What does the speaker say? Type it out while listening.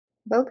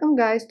Welcome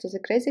guys to the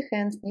Crazy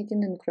Hands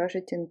Knitting and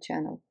Crocheting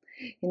channel.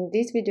 In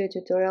this video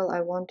tutorial I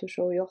want to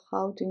show you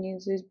how to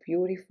knit this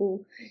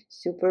beautiful,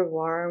 super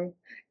warm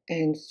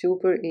and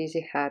super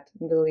easy hat.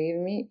 Believe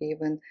me,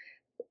 even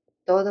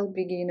total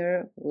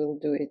beginner will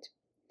do it.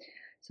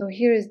 So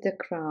here is the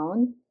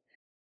crown.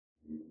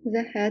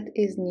 The hat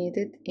is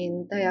knitted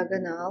in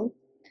diagonal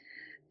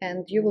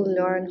and you will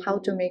learn how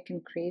to make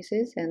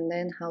increases and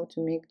then how to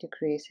make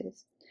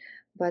decreases.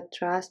 But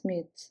trust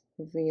me, it's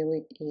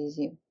really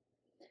easy.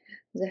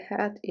 The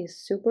hat is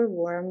super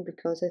warm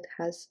because it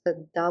has a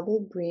double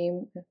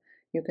brim.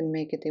 You can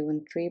make it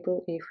even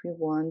triple if you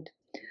want.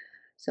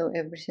 So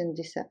everything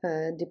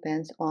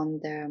depends on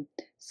the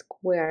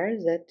square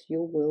that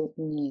you will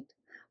need.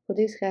 For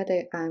this hat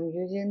I'm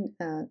using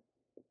a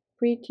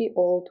pretty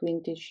old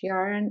vintage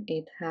yarn.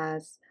 It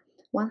has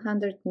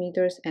 100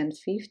 meters and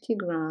 50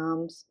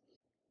 grams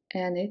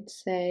and it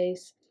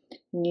says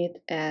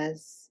knit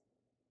as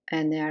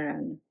an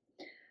errand.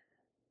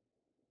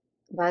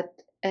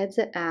 But at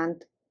the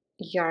end,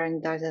 yarn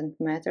doesn't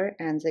matter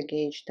and the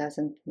gauge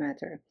doesn't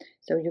matter.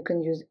 So you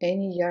can use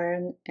any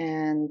yarn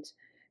and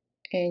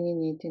any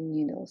knitting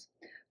needles.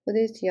 For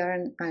this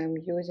yarn I'm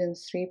using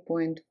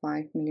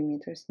 3.5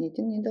 millimeters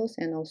knitting needles,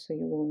 and also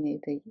you will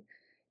need a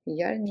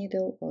yarn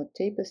needle or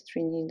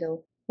tapestry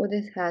needle. For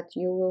this hat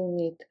you will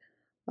need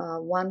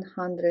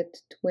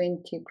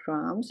 120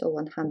 grams or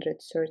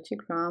 130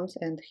 grams,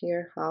 and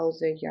here how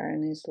the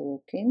yarn is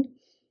looking.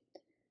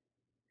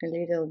 A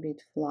little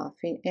bit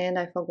fluffy, and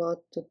I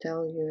forgot to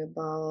tell you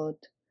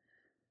about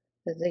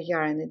the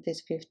yarn. It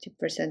is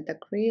 50%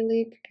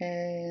 acrylic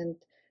and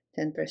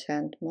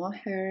 10%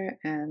 mohair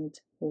and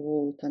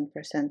wool,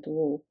 10%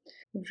 wool.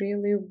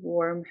 Really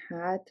warm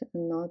hat,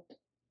 not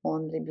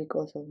only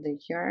because of the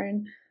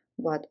yarn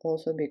but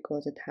also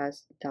because it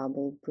has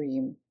double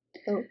brim.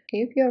 So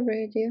if you're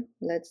ready,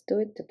 let's do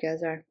it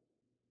together.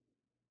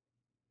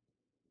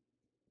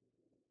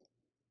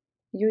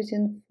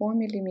 Using 4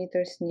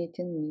 millimeters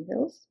knitting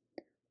needles,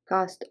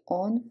 cast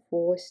on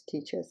 4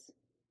 stitches.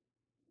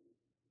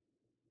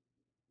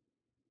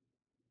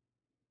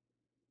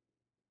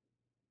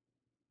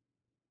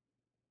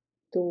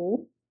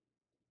 2,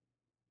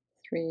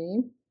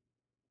 3,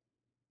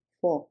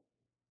 4.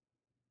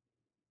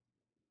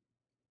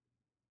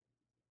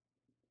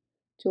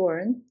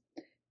 Turn,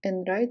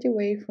 and right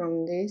away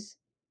from this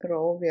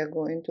row we are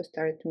going to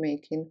start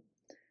making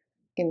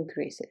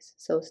increases.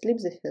 So slip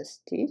the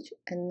first stitch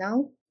and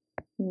now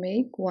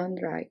make one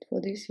right. For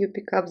this you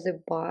pick up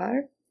the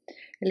bar,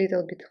 a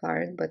little bit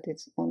hard but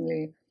it's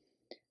only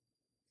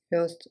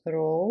first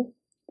row.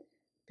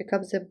 Pick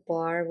up the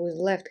bar with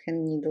left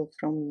hand needle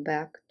from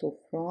back to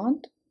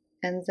front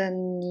and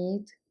then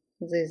knit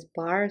this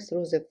bar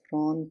through the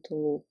front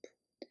loop.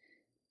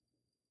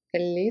 A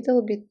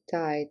little bit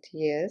tight,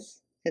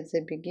 yes, at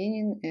the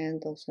beginning,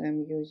 and also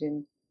I'm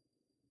using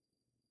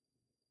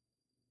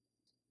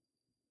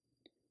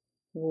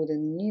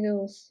wooden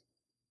needles.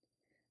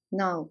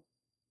 Now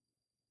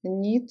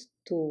knit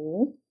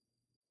 2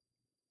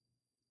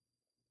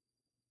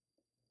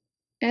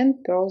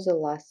 and purl the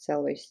last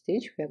selvage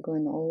stitch. We are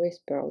going to always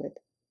purl it.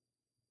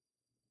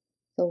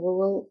 So we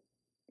will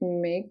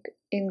make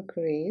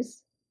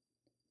increase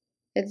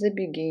at the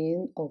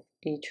beginning of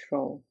each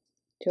row.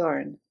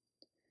 Turn,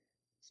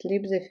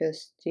 slip the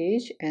first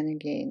stitch and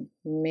again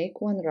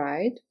make one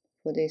right.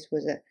 For this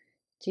with a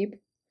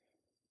tip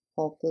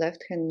of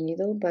left hand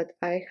needle, but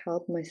I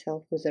help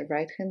myself with the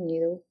right hand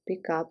needle.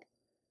 Pick up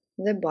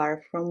the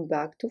bar from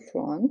back to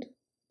front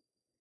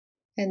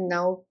and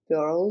now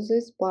purl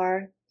this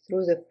bar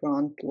through the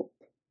front loop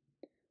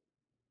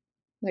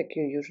like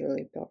you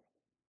usually purl.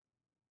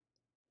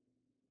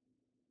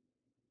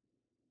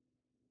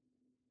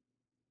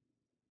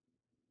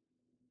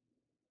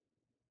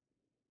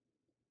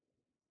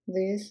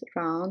 This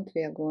round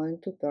we are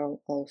going to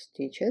purl all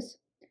stitches,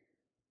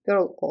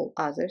 purl all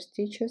other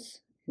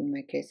stitches, in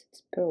my case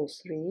it's purl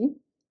 3,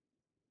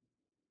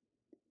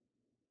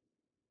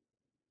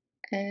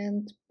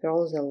 and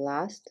purl the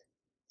last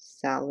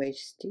selvage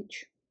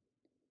stitch.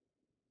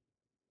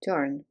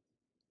 Turn,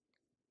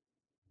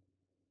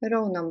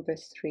 row number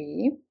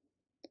 3,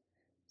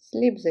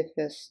 slip the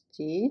first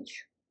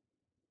stitch,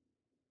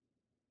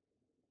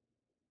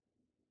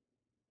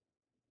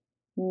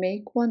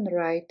 make one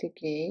right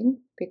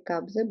again, pick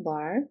up the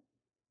bar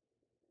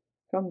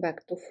from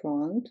back to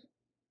front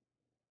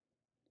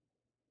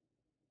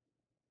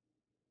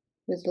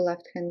with the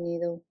left hand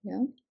needle,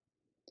 yeah,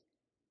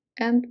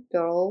 and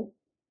purl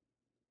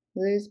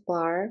this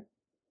bar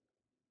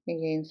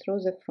again through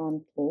the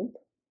front loop,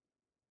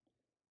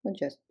 or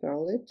just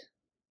purl it,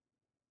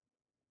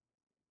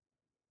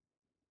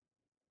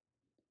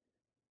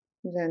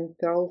 then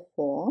purl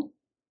 4,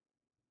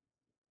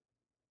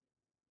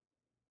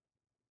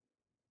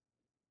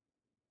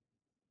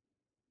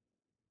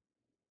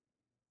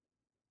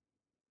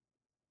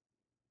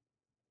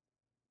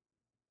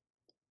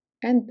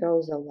 and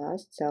purl the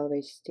last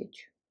selvage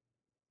stitch.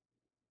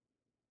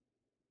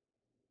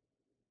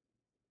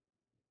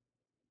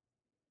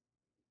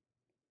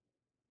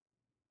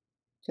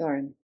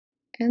 Turn,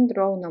 And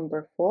row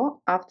number 4.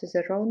 After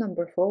the row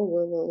number 4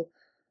 we will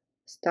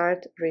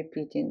start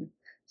repeating.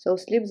 So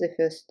slip the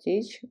first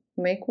stitch,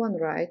 make one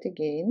right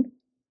again,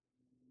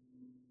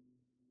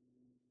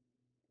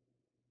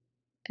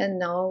 and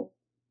now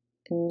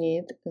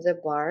knit the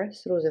bar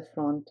through the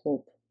front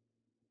loop.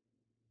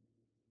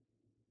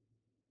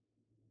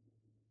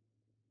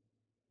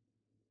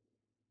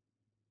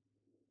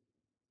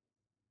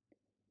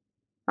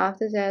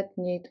 After that,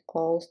 knit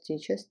all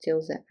stitches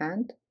till the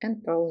end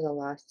and purl the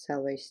last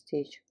selvage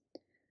stitch.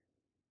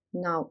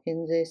 Now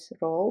in this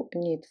row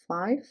knit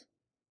 5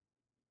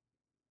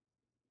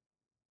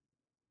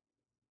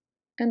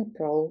 and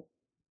purl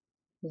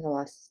the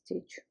last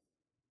stitch.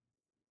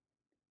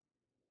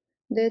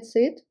 That's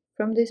it.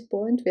 From this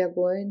point we are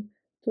going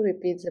to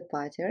repeat the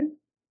pattern,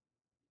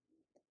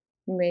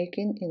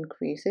 making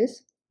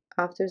increases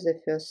after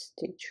the first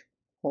stitch,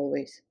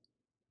 always.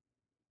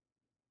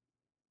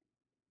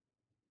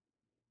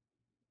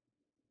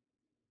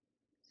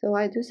 So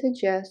I do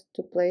suggest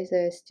to place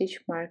a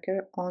stitch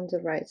marker on the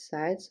right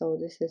side, so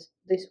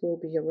this will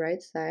be your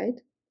right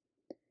side.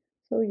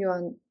 So you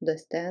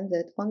understand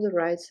that on the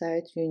right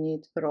side you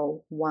need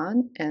row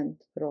 1 and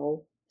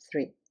row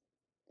 3.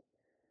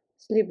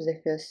 Slip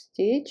the first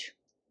stitch,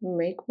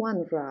 make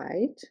one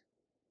right,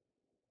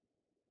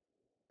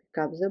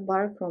 pick up the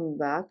bar from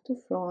back to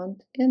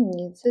front and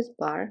knit this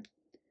bar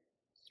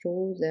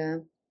through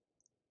the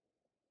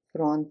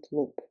front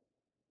loop.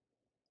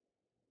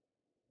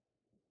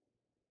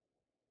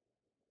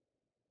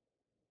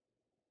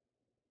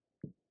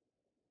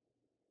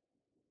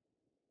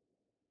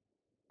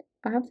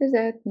 After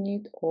that,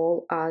 knit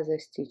all other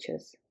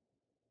stitches.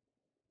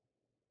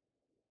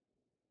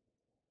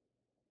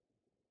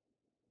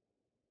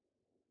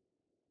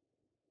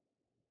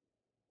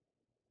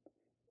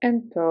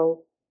 And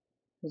purl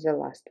the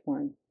last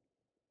one.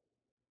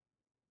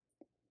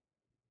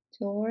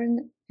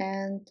 Turn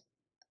and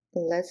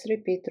let's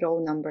repeat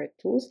row number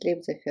 2,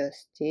 slip the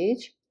first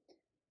stitch,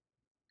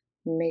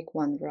 make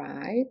one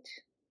right,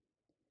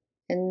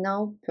 and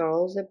now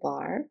purl the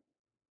bar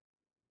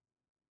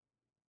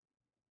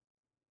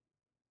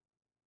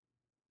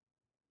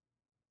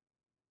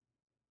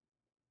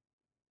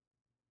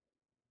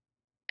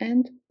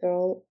and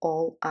purl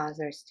all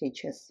other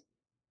stitches.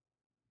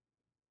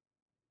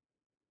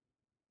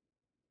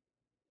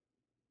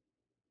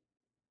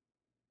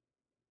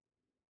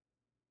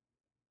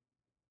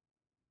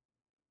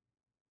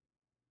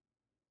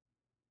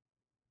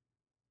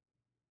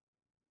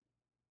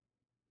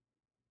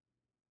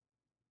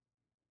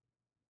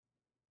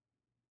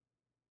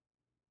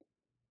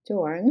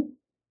 Turn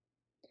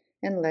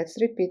and let's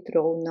repeat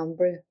row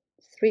number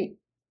 3.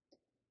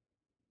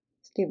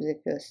 Slip the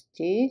first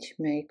stitch,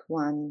 make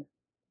one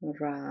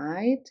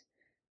right,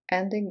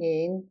 and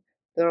again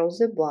purl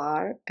the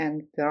bar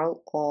and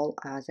purl all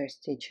other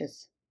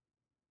stitches.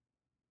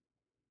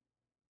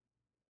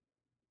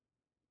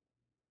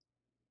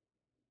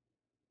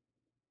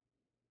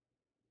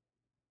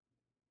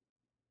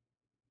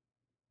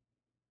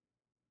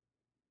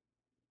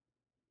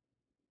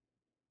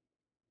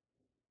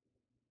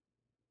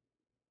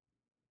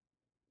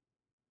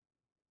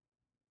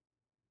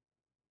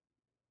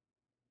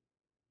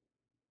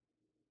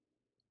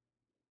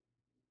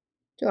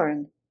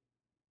 Turn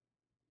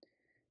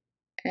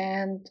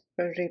and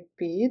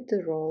repeat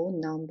row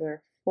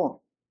number 4.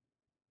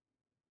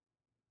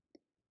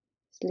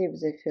 Slip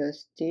the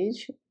first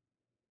stitch,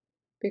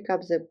 pick up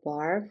the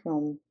bar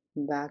from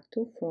back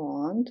to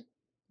front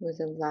with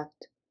the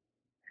left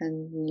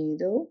hand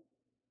needle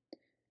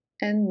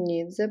and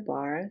knit the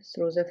bar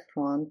through the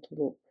front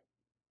loop.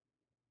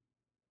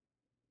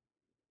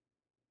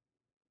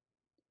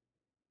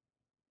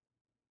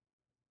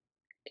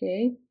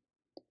 Okay,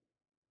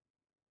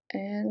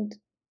 and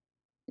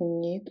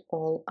knit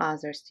all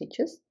other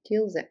stitches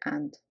till the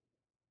end.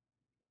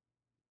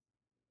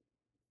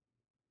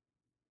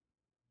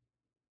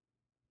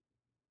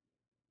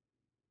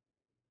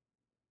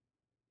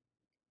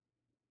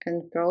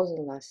 And purl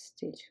the last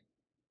stitch.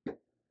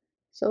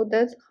 So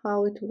that's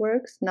how it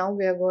works. Now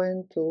we are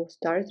going to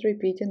start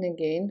repeating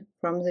again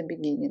from the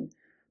beginning,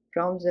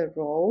 from the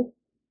row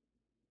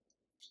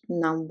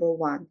number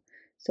 1.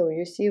 So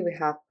you see we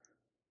have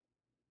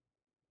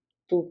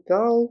 2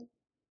 purl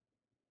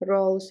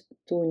rows,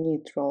 2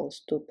 knit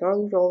rows, 2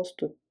 purl rows,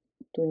 2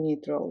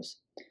 knit rows.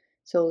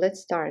 So let's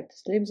start.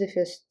 Slip the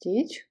first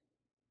stitch.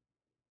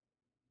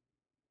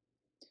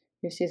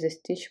 You see the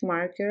stitch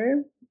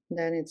marker,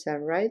 then it's a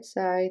right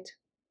side.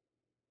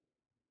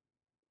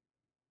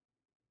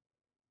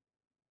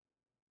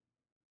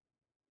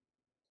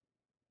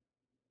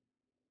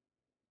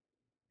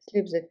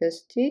 Slip the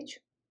first stitch,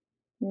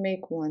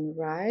 make one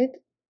right,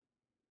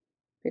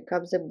 pick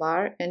up the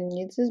bar and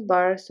knit this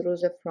bar through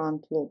the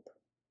front loop.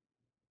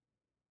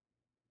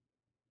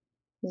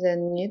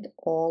 Then knit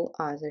all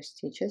other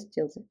stitches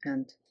till the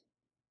end.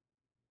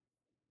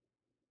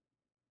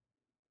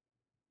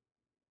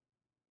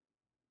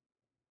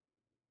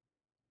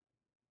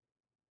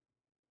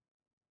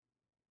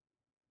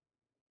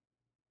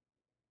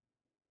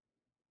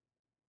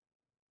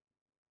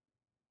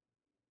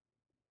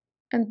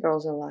 and purl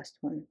the last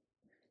one.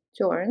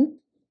 Turn.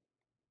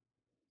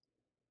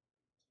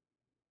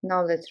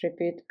 Now let's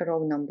repeat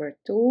row number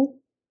 2.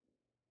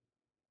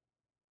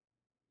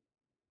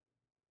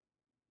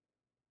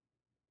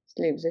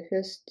 Slip the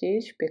first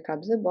stitch, pick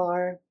up the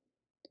bar,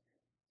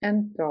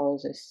 and purl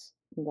this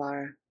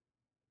bar.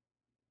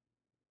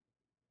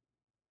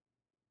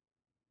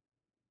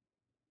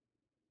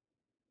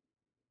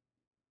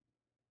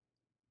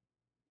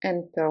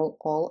 And purl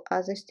all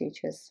other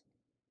stitches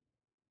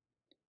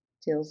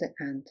till the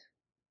end.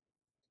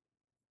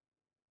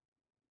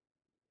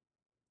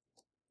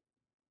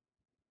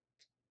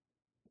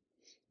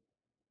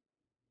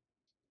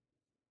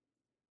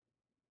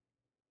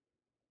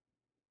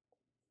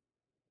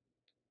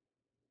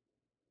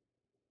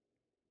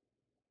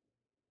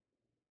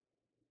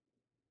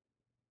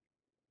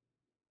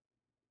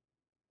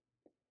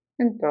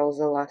 And purl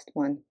the last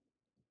one.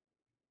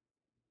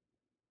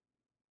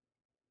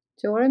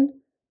 Turn.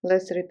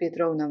 Let's repeat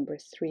row number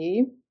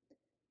 3.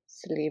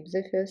 Slip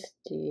the first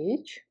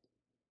stitch,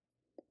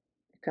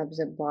 pick up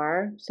the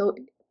bar. So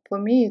for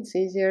me it's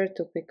easier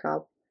to pick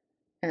up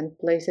and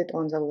place it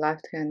on the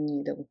left hand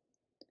needle.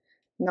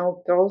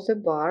 Now purl the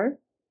bar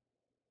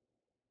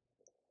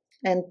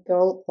and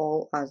purl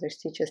all other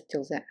stitches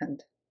till the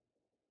end.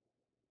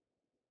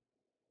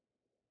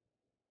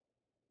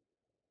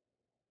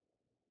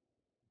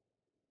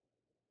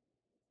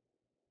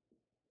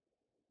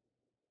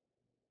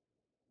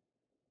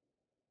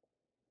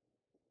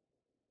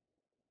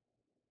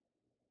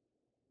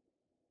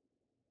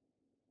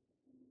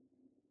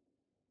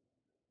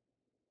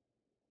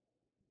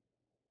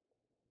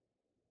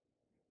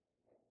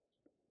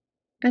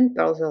 And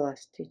purl the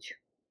last stitch.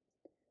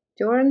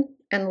 Turn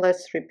and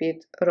let's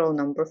repeat row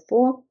number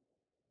 4.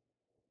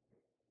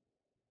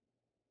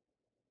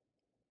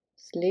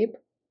 Slip,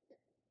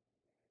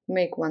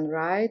 make one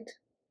right,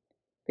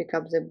 pick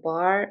up the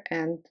bar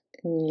and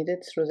knit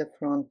it through the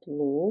front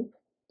loop,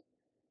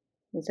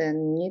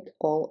 then knit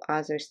all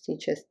other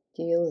stitches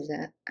till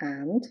the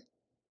end.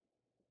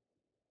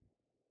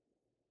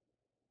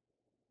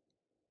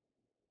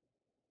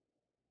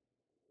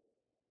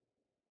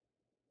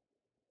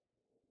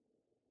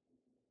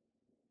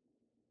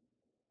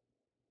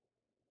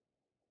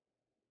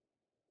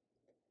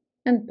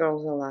 And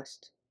purl the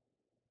last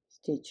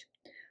stitch.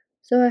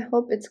 So I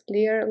hope it's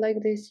clear. Like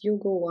this you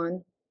go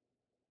on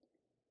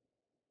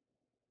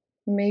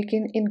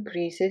making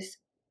increases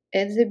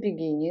at the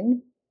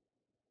beginning.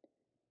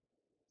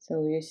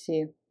 So you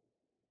see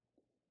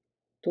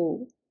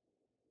 2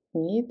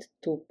 knit,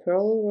 2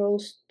 purl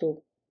rows,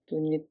 2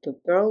 knit, 2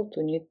 purl,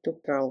 2 knit, 2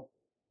 purl.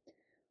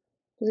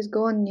 Please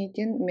go on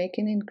knitting,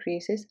 making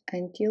increases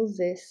until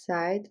this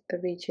side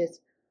reaches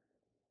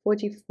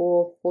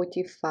 44,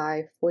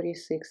 45,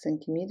 46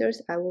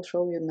 centimeters. I will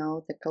show you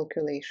now the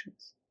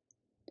calculations.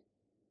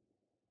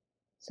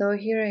 So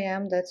here I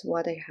am, that's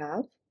what I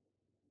have.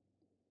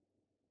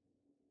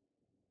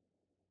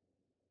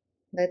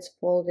 Let's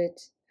fold it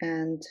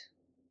and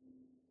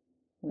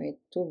wait,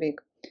 too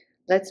big.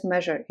 Let's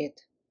measure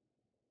it.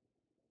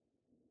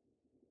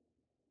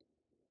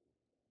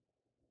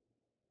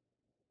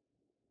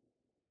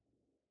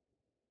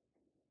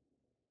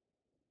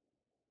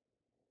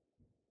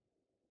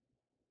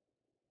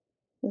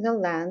 The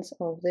length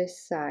of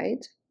this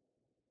side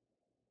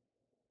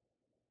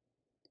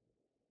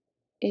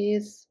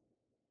is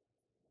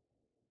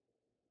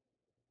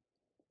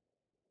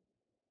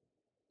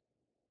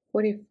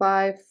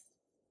 45,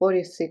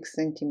 46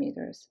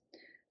 centimeters.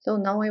 So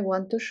now I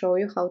want to show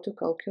you how to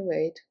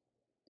calculate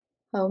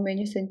how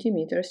many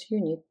centimeters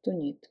you need to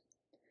knit.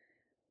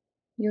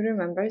 You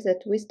remember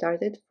that we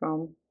started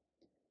from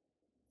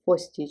 4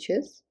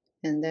 stitches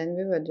and then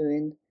we were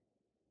doing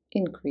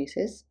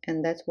increases,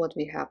 and that's what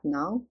we have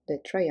now, the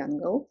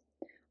triangle.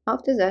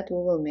 After that we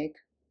will make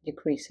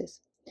decreases,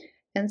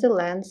 and the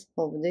length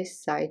of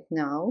this side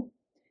now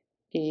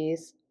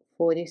is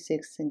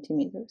 46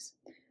 centimeters.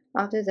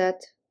 After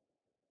that,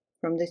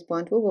 from this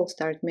point we will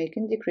start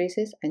making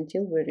decreases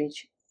until we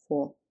reach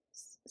 4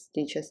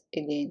 stitches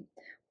again.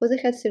 For the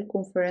head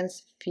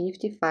circumference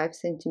 55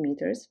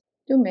 centimeters.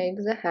 To make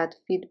the head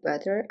fit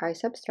better, I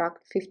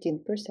subtract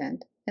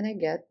 15% and I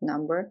get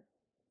number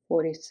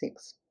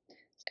 46.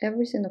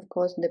 Everything of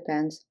course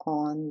depends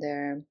on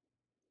the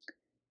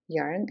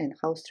yarn and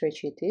how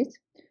stretchy it is.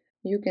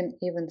 You can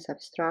even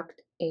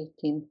subtract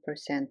 18%.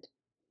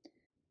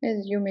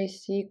 As you may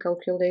see,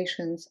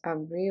 calculations are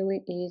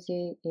really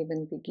easy,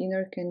 even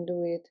beginner can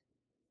do it.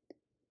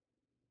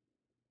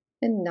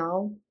 And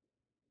now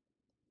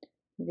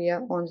we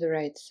are on the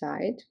right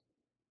side.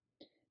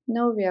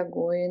 Now we are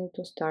going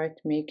to start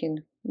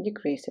making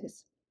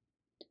decreases.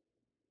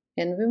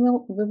 And we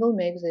will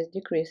make these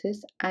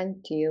decreases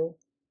until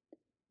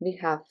we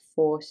have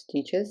 4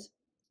 stitches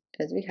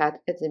as we had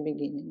at the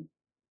beginning.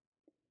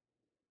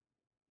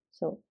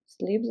 So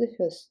slip the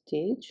first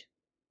stitch.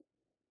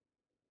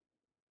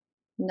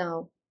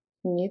 Now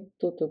knit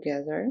 2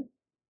 together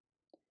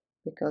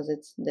because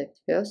it's the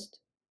first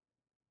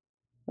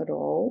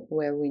row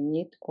where we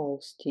knit all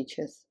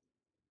stitches.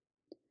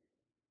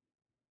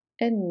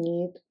 and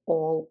knit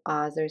all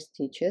other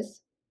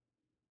stitches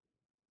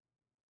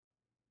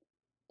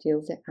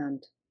till the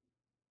end.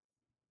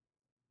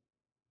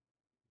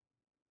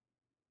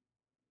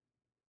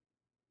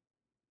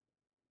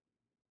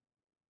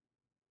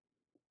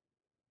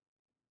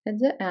 At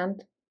the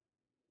end,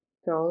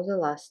 purl the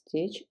last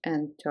stitch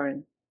and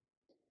turn.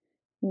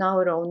 Now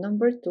row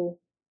number 2.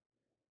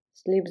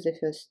 Slip the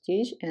first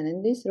stitch, and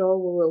in this row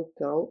we will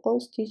purl all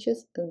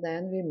stitches,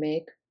 then we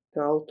make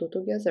purl 2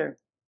 together.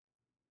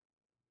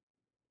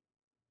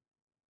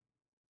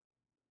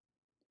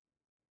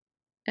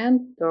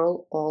 And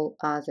purl all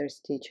other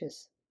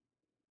stitches.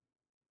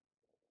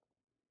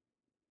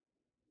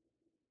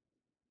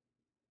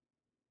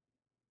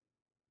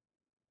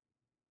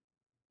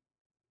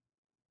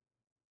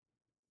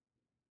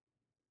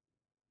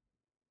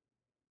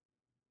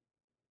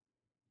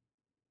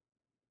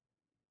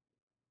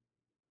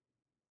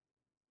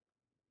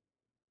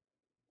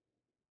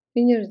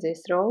 Finish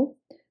this row.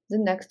 The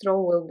next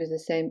row will be the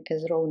same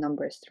as row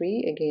number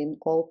 3, again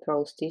all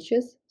purl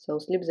stitches, so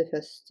slip the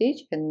first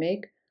stitch and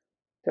make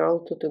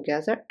purl 2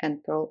 together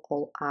and purl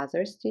all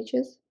other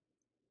stitches.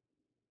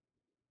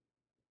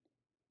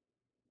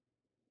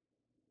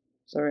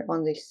 Sorry,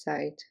 on this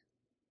side.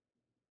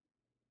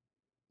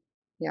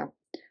 Yeah,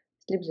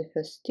 slip the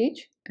first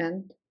stitch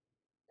and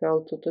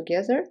purl 2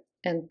 together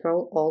and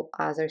purl all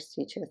other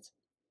stitches.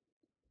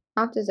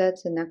 After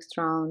that, the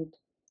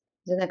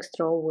next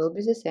row will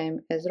be the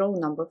same as row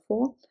number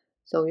 4,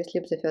 so you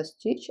slip the first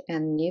stitch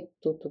and knit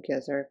 2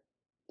 together.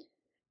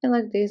 And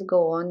like this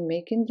go on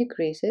making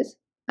decreases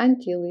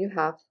until you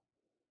have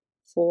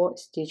 4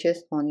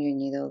 stitches on your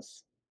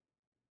needles.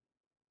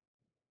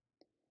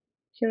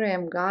 Here I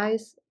am,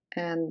 guys,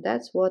 and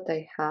that's what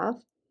I have.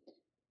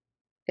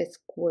 A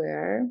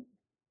square,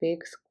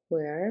 big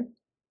square,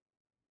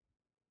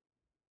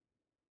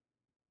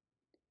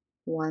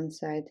 one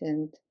side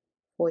and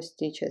 4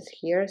 stitches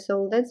here.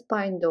 So let's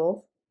bind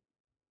off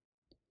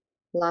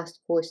last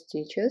 4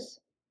 stitches.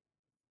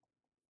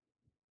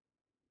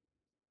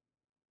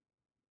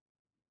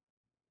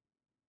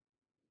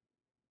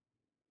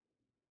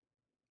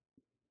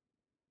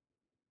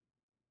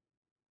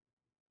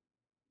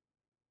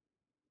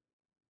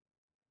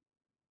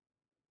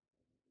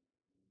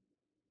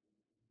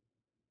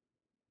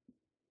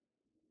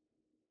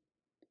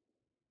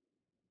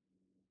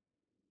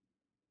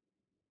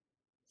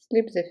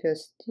 Slip the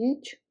first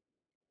stitch,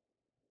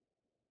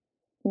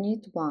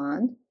 knit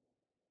 1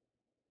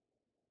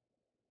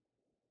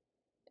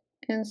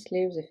 and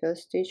slip the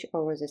first stitch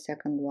over the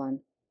second one.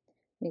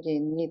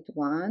 Again, knit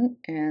 1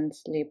 and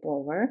slip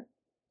over,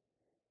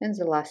 and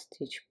the last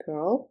stitch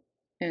purl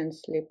and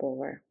slip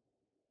over.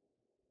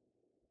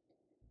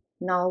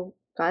 Now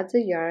cut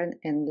the yarn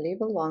and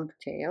leave a long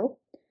tail,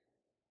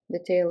 the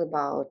tail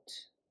about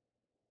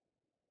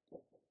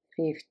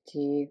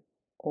 50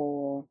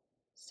 or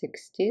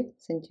 60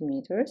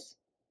 centimeters.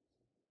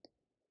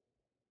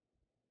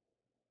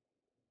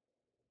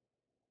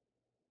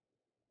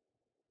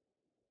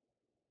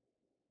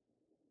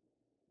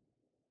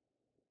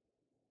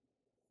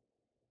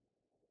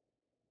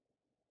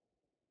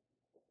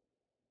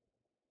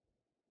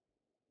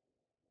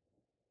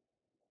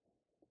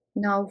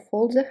 Now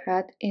fold the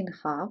hat in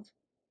half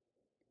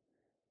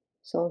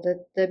so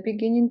that the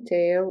beginning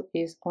tail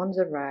is on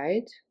the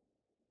right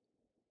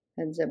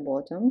at the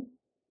bottom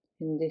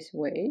in this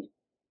way.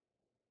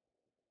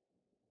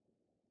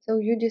 So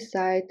you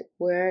decide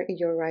where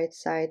your right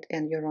side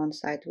and your wrong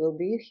side will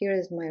be. Here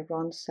is my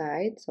wrong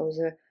side, so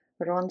the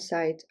wrong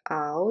side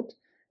out,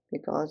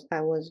 because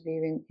I was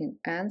weaving in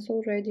ends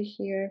already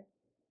here.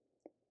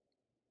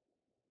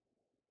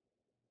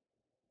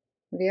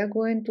 We are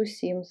going to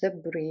seam the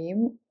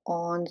brim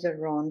on the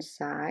wrong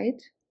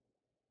side,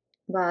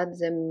 but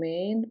the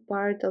main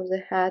part of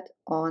the hat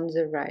on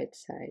the right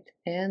side,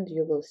 and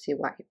you will see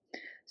why.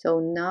 So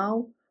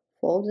now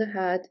fold the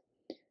hat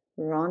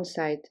wrong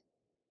side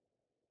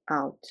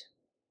out.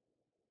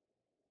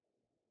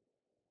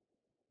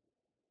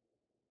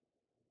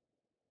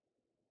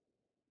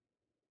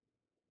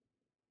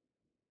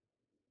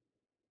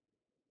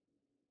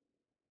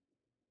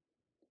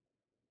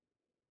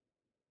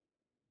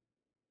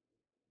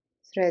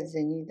 Thread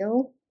the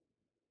needle,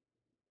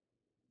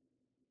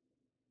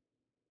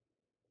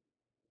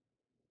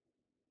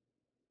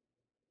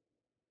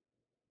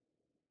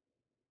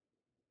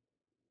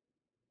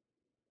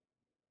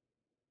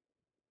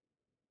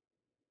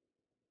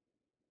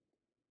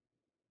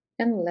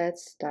 and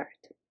let's start.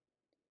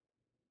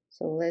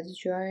 So let's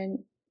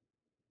join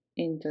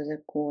into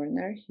the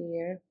corner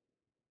here.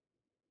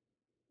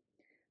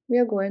 We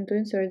are going to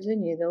insert the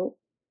needle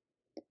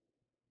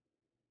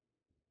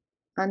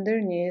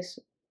underneath.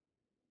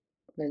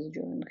 Let's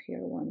join here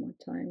one more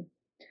time.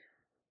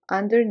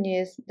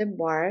 Underneath the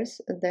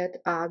bars that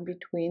are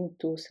between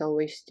 2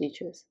 selvage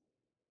stitches.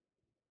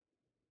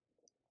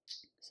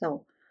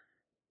 So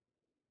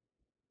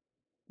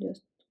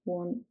just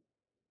one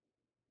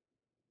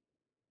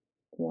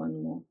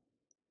more.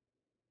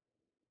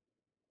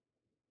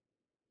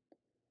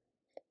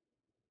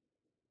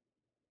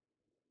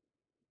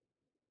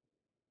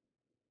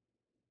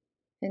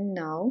 And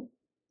now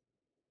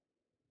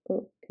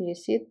you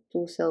see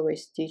two selvage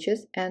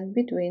stitches, and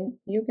between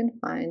you can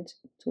find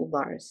two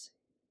bars.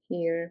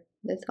 Here,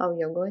 that's how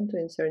you're going to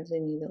insert the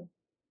needle.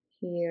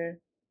 Here,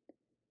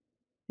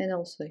 and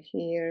also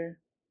here,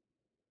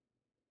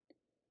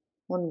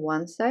 on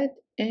one side,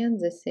 and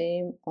the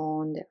same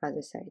on the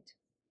other side.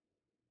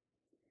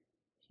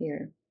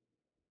 Here.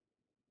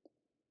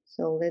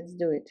 So let's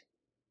do it.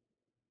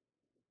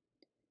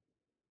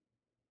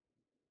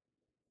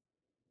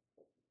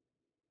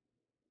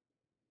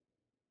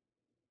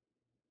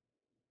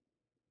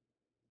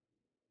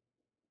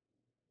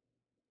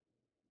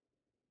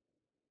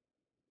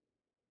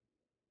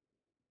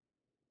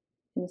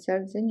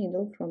 Insert the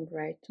needle from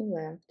right to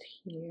left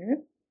here,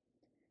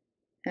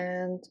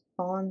 and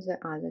on the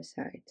other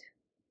side,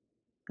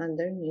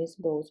 underneath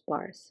both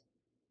bars.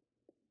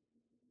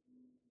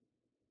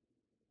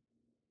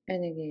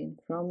 And again,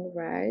 from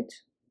right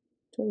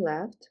to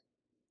left,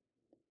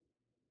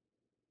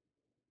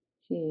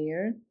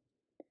 here,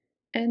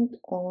 and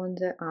on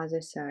the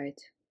other side.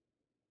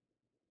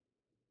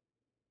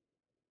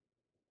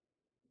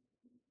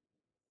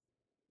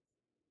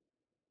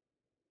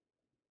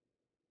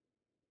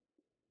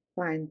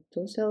 Find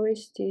two selvage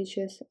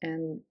stitches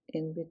and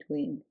in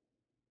between.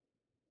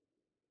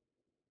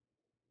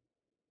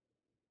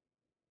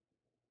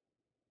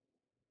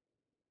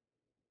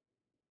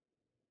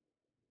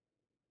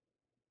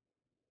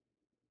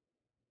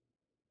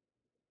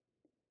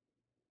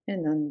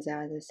 And on the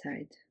other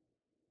side.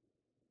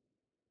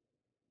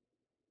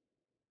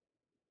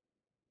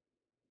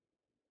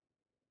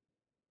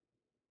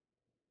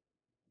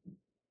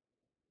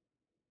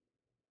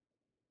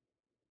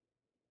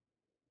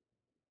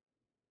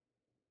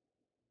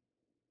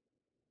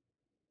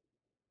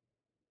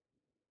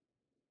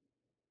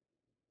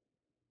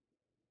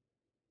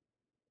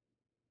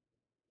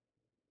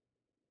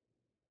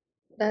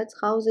 That's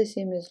how the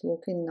seam is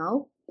looking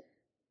now.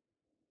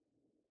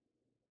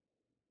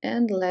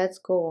 And let's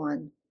go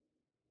on.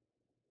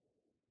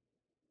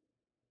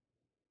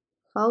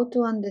 How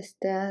to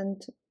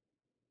understand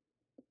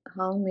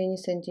how many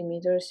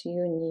centimeters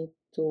you need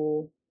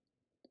to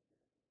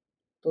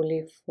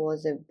leave for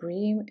the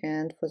brim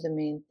and for the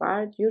main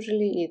part.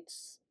 Usually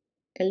it's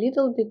a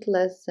little bit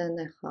less than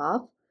a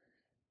half.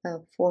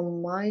 For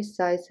my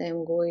size,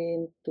 I'm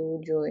going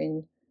to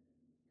join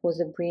for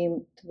the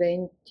brim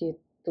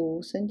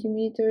 22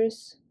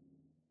 centimeters.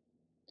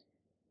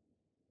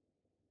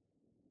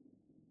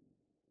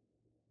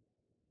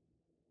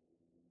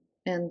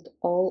 And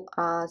all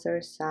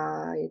other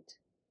side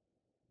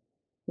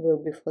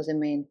will be for the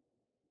main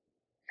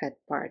head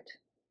part.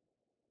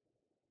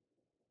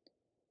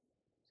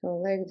 So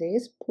like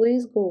this,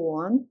 please go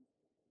on,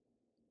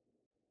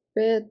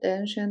 pay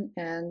attention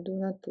and do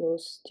not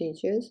lose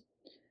stitches.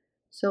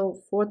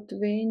 So for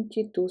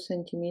 22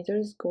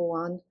 centimeters, go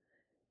on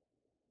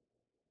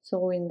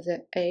sewing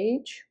the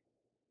edge,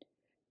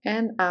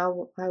 and I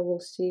will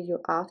see you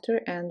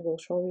after and will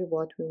show you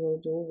what we will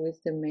do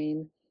with the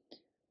main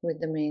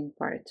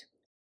part.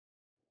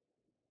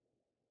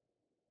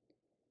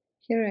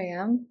 Here I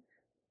am,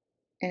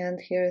 and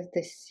here's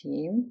the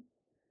seam.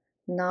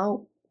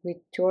 Now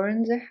we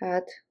turn the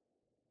head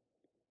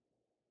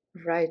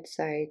right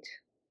side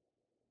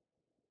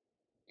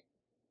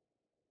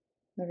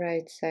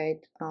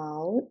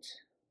out,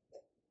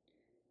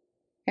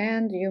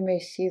 and you may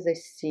see the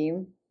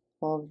seam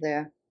of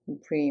the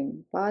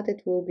brim, but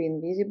it will be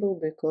invisible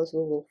because we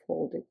will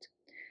fold it.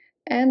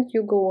 And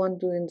you go on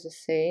doing the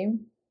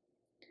same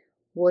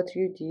what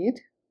you did,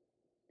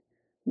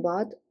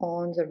 but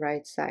on the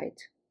right side.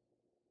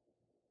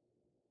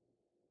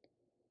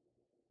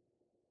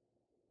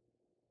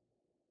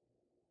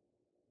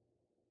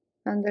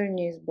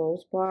 Underneath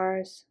both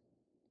bars,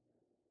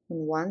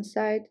 on one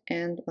side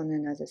and on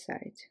another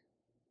side,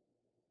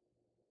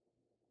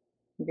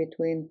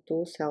 between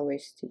two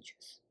selvage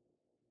stitches.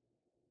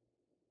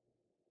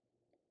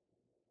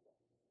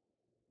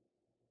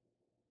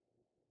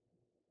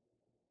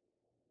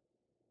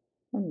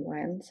 On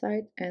one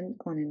side and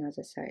on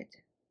another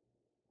side.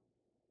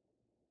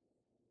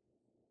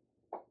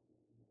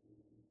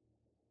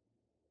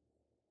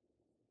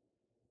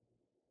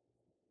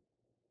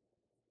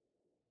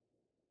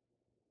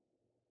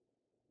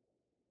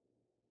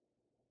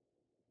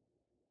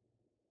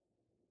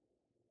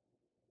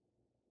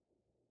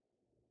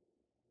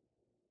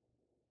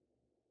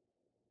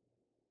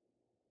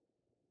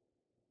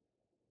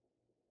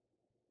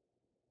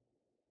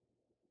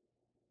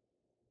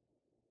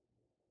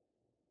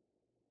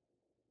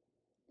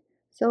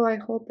 So I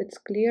hope it's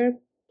clear.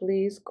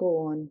 Please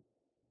go on.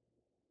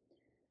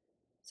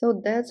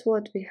 So that's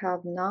what we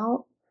have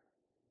now,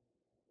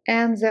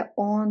 and the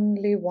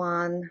only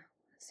one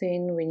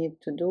thing we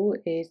need to do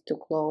is to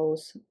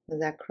close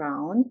the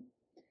crown.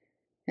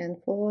 And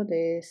for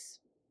this,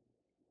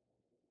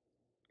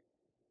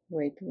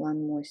 wait,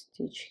 one more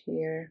stitch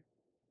here,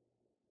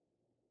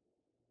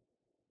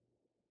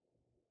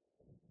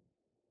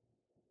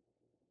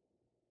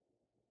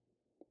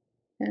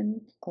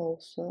 and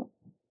also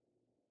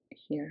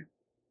here.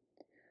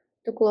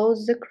 To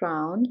close the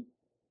crown,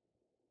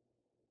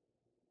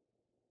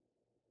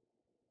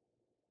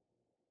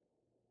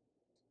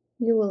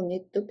 you will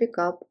need to pick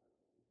up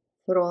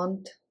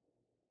front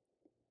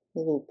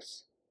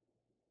loops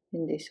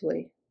in this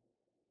way.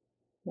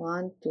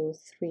 1, 2,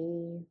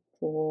 3,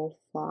 4,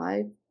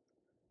 5.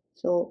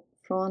 So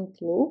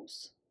front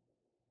loops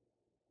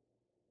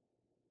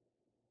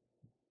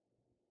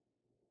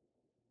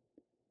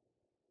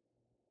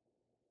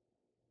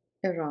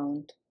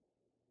around.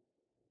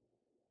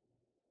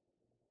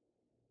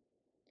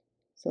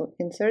 So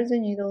insert the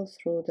needle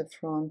through the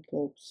front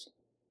loops.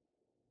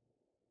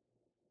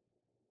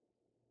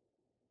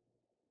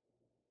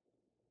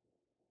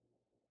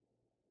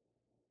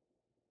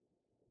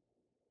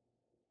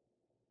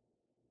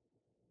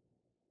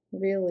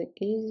 Really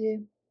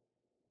easy.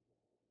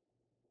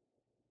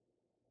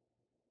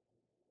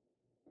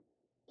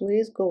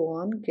 Please go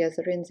on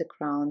gathering the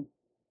crown.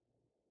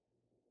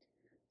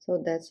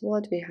 So that's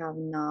what we have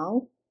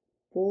now.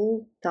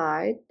 Pull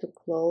tight to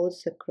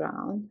close the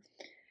crown.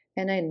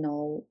 And I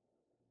know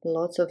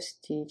lots of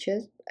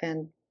stitches,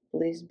 and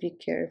please be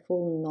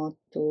careful not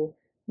to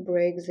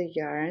break the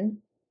yarn.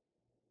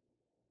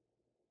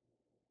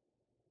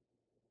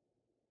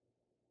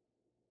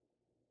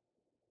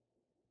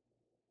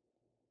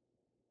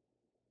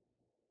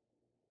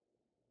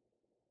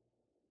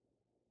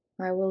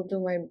 I will do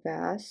my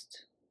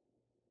best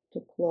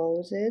to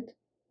close it,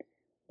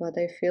 but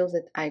I feel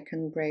that I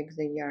can break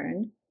the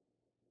yarn.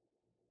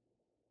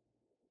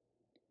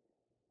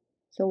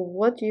 So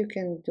what you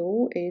can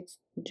do is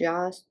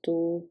just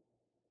to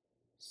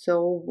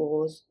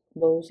sew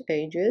both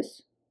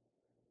edges,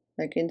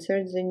 like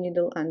insert the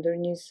needle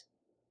underneath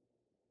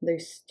the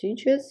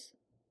stitches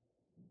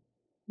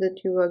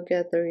that you are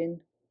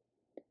gathering,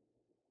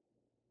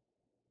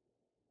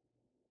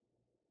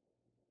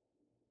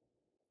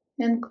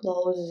 and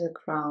close the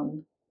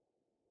crown.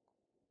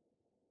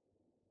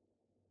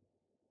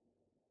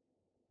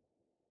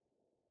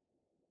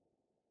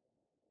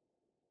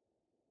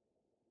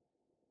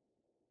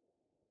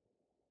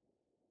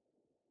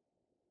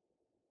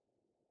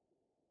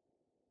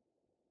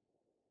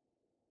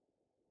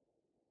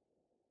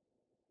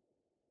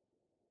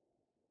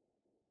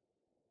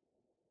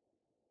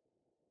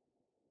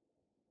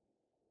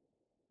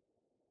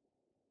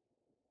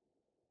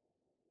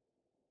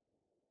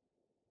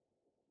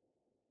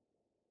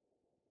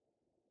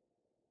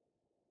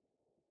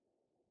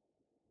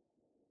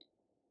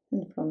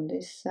 And from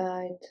this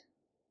side,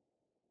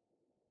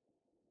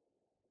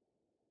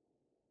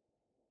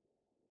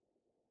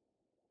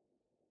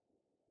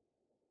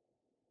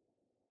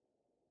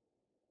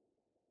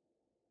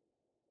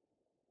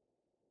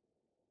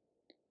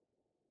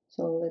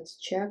 so let's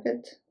check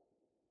it.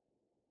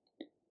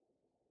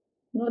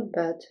 Not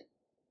bad.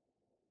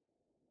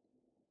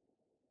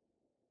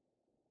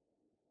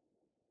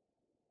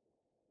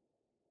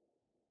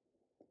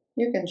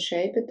 You can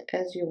shape it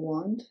as you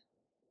want.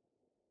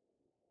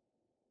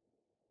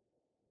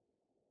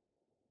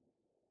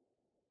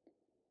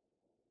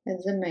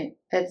 At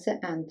the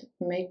end,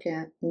 make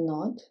a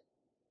knot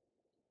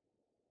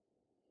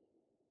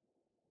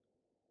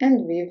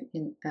and weave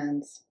in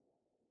ends.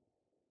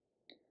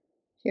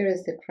 Here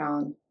is the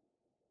crown.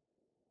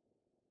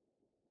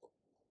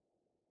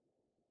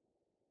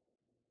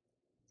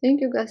 Thank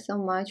you guys so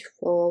much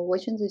for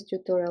watching this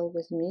tutorial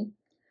with me.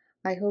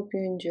 I hope you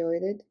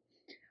enjoyed it.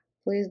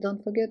 Please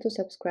don't forget to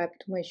subscribe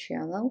to my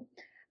channel,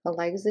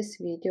 like this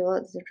video.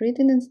 The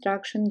written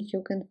instruction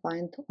you can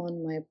find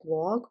on my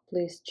blog.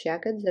 Please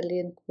check it, the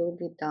link will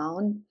be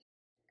down.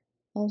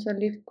 Also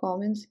leave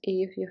comments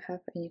if you have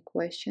any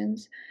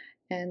questions,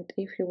 and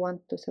if you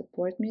want to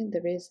support me,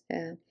 there is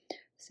a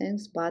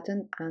thanks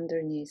button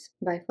underneath.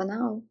 Bye for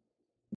now.